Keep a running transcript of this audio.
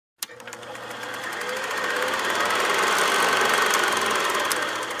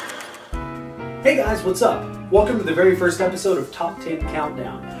Hey guys, what's up? Welcome to the very first episode of Top 10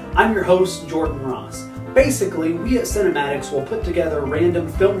 Countdown. I'm your host, Jordan Ross. Basically, we at Cinematics will put together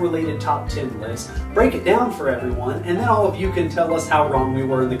random film-related top 10 lists, break it down for everyone, and then all of you can tell us how wrong we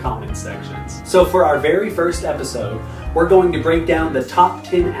were in the comment sections. So for our very first episode, we're going to break down the top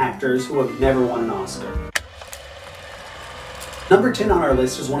 10 actors who have never won an Oscar. Number 10 on our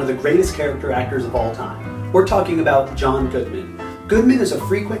list is one of the greatest character actors of all time. We're talking about John Goodman. Goodman is a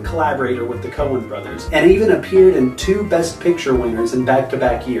frequent collaborator with the Coen brothers, and even appeared in two Best Picture winners in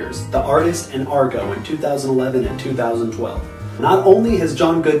back-to-back years, The Artist and Argo in 2011 and 2012. Not only has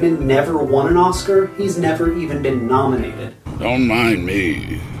John Goodman never won an Oscar, he's never even been nominated. Don't mind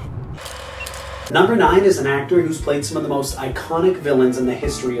me. Number 9 is an actor who's played some of the most iconic villains in the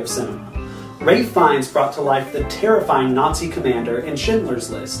history of cinema. Ralph Fiennes brought to life the terrifying Nazi commander in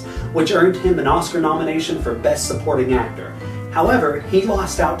Schindler's List, which earned him an Oscar nomination for Best Supporting Actor. However, he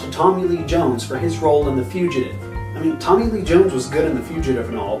lost out to Tommy Lee Jones for his role in The Fugitive. I mean, Tommy Lee Jones was good in The Fugitive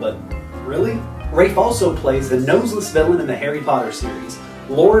and all, but really? Ralph also plays the noseless villain in the Harry Potter series,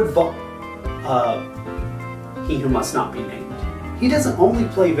 He Who Must Not Be Named. He doesn't only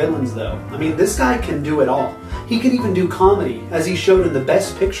play villains though. I mean, this guy can do it all. He can even do comedy, as he showed in the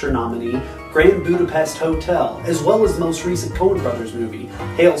Best Picture nominee, Grand Budapest Hotel, as well as the most recent Coen Brothers movie,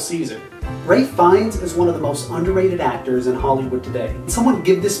 Hail Caesar. Ralph Fiennes is one of the most underrated actors in Hollywood today. Someone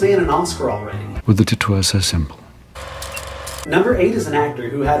give this man an Oscar already. Well, it was so simple. Number 8 is an actor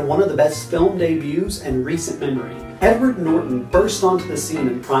who had one of the best film debuts in recent memory. Edward Norton burst onto the scene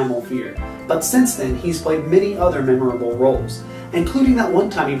in Primal Fear, but since then he's played many other memorable roles, including that one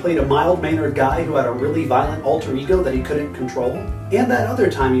time he played a mild-mannered guy who had a really violent alter ego that he couldn't control, and that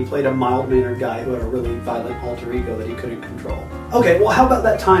other time he played a mild-mannered guy who had a really violent alter ego that he couldn't control. Okay, well how about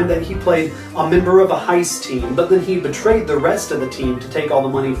that time that he played a member of a heist team, but then he betrayed the rest of the team to take all the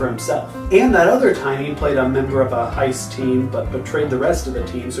money for himself? And that other time he played a member of a heist team, but betrayed the rest of the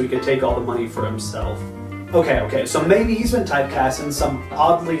team so he could take all the money for himself. Okay, so maybe he's been typecast in some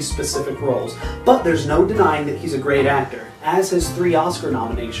oddly specific roles, but there's no denying that he's a great actor, as his 3 Oscar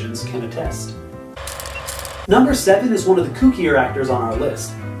nominations can attest. Number 7 is one of the kookier actors on our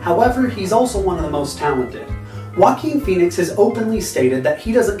list. However, he's also one of the most talented. Joaquin Phoenix has openly stated that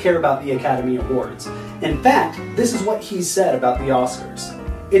he doesn't care about the Academy Awards. In fact, this is what he said about the Oscars.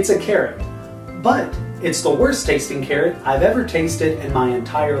 It's a carrot, but it's the worst tasting carrot I've ever tasted in my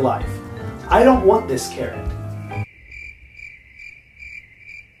entire life. I don't want this carrot.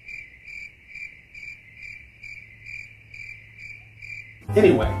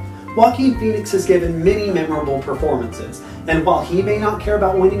 Anyway, Joaquin Phoenix has given many memorable performances, and while he may not care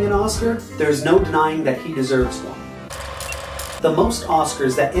about winning an Oscar, there's no denying that he deserves one. The most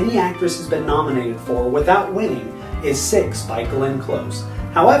Oscars that any actress has been nominated for without winning is 6 by Glenn Close.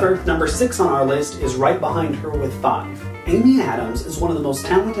 However, number 6 on our list is right behind her with 5. Amy Adams is one of the most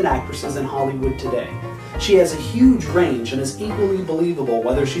talented actresses in Hollywood today. She has a huge range and is equally believable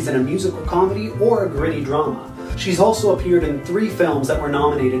whether she's in a musical comedy or a gritty drama. She's also appeared in 3 films that were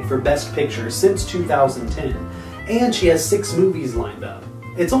nominated for Best Picture since 2010, and she has 6 movies lined up.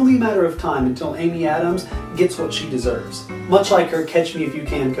 It's only a matter of time until Amy Adams gets what she deserves, much like her Catch Me If You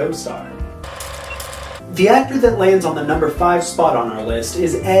Can co-star. The actor that lands on the number 5 spot on our list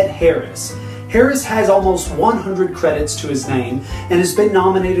is Ed Harris. Harris has almost 100 credits to his name and has been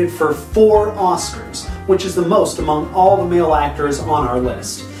nominated for 4 Oscars, which is the most among all the male actors on our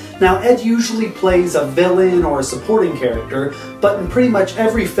list. Now, Ed usually plays a villain or a supporting character, but in pretty much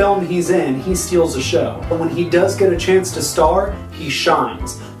every film he's in, he steals the show. But when he does get a chance to star, he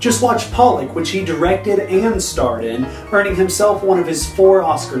shines. Just watch Pollock, which he directed and starred in, earning himself one of his 4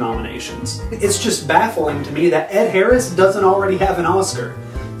 Oscar nominations. It's just baffling to me that Ed Harris doesn't already have an Oscar.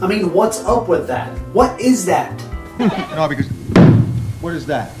 I mean, what's up with that? What is that? No, because what is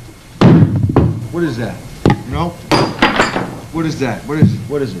that? What is that? You know? What is that? What is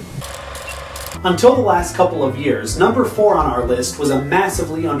it? Until the last couple of years, number 4 on our list was a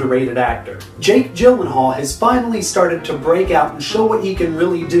massively underrated actor. Jake Gyllenhaal has finally started to break out and show what he can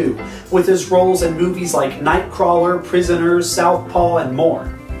really do, with his roles in movies like Nightcrawler, Prisoners, Southpaw, and more.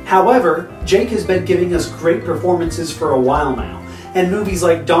 However, Jake has been giving us great performances for a while now, and movies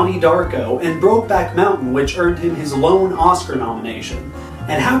like Donnie Darko and Brokeback Mountain, which earned him his lone Oscar nomination.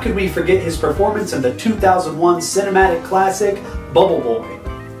 And how could we forget his performance in the 2001 cinematic classic, Bubble Boy?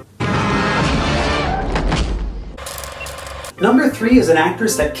 Number 3 is an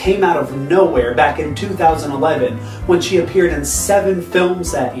actress that came out of nowhere back in 2011 when she appeared in 7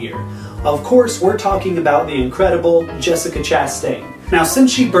 films that year. Of course, we're talking about the incredible Jessica Chastain. Now,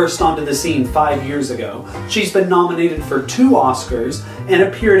 since she burst onto the scene 5 years ago, she's been nominated for 2 Oscars and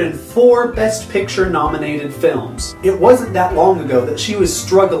appeared in 4 Best Picture nominated films. It wasn't that long ago that she was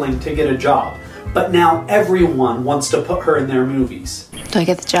struggling to get a job, but now everyone wants to put her in their movies. Do I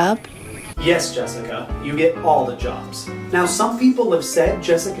get the job? Yes, Jessica, you get all the jobs. Now, some people have said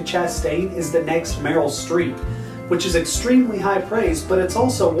Jessica Chastain is the next Meryl Streep, which is extremely high praise, but it's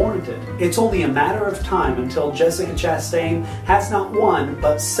also warranted. It's only a matter of time until Jessica Chastain has not one,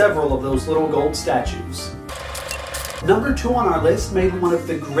 but several of those little gold statues. Number 2 on our list made one of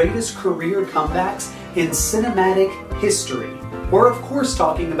the greatest career comebacks in cinematic history. We're of course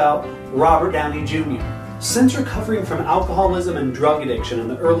talking about Robert Downey Jr. Since recovering from alcoholism and drug addiction in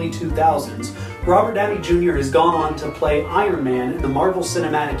the early 2000s, Robert Downey Jr. has gone on to play Iron Man in the Marvel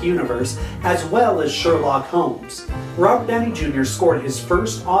Cinematic Universe, as well as Sherlock Holmes. Robert Downey Jr. scored his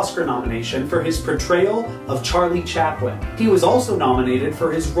first Oscar nomination for his portrayal of Charlie Chaplin. He was also nominated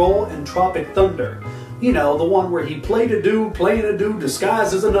for his role in Tropic Thunder. You know, the one where he played a dude playing a dude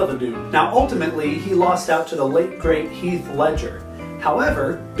disguised as another dude. Now, ultimately, he lost out to the late great Heath Ledger.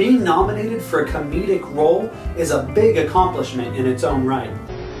 However, being nominated for a comedic role is a big accomplishment in its own right.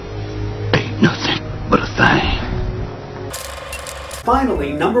 Ain't nothing but a thing.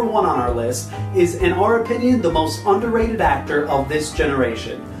 Finally, number 1 on our list is, in our opinion, the most underrated actor of this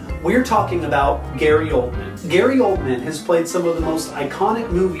generation. We're talking about Gary Oldman. Gary Oldman has played some of the most iconic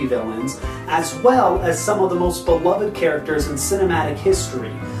movie villains, as well as some of the most beloved characters in cinematic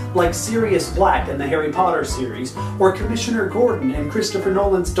history, like Sirius Black in the Harry Potter series, or Commissioner Gordon in Christopher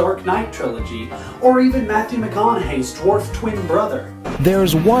Nolan's Dark Knight trilogy, or even Matthew McConaughey's dwarf twin brother.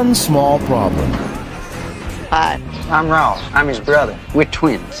 There's one small problem. Hi, I'm Ross. I'm his brother. We're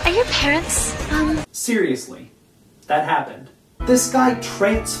twins. Are your parents, Seriously, that happened. This guy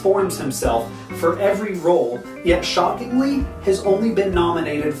transforms himself for every role, yet shockingly, has only been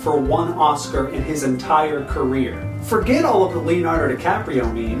nominated for 1 Oscar in his entire career. Forget all of the Leonardo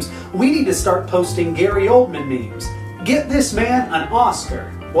DiCaprio memes, we need to start posting Gary Oldman memes. Get this man an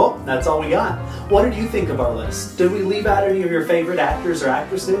Oscar. Well, that's all we got. What did you think of our list? Did we leave out any of your favorite actors or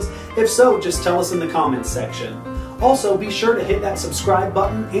actresses? If so, just tell us in the comments section. Also, be sure to hit that subscribe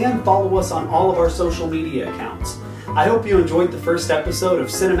button and follow us on all of our social media accounts. I hope you enjoyed the first episode of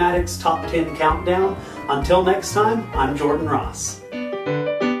Cinematics Top 10 Countdown. Until next time, I'm Jordan Ross.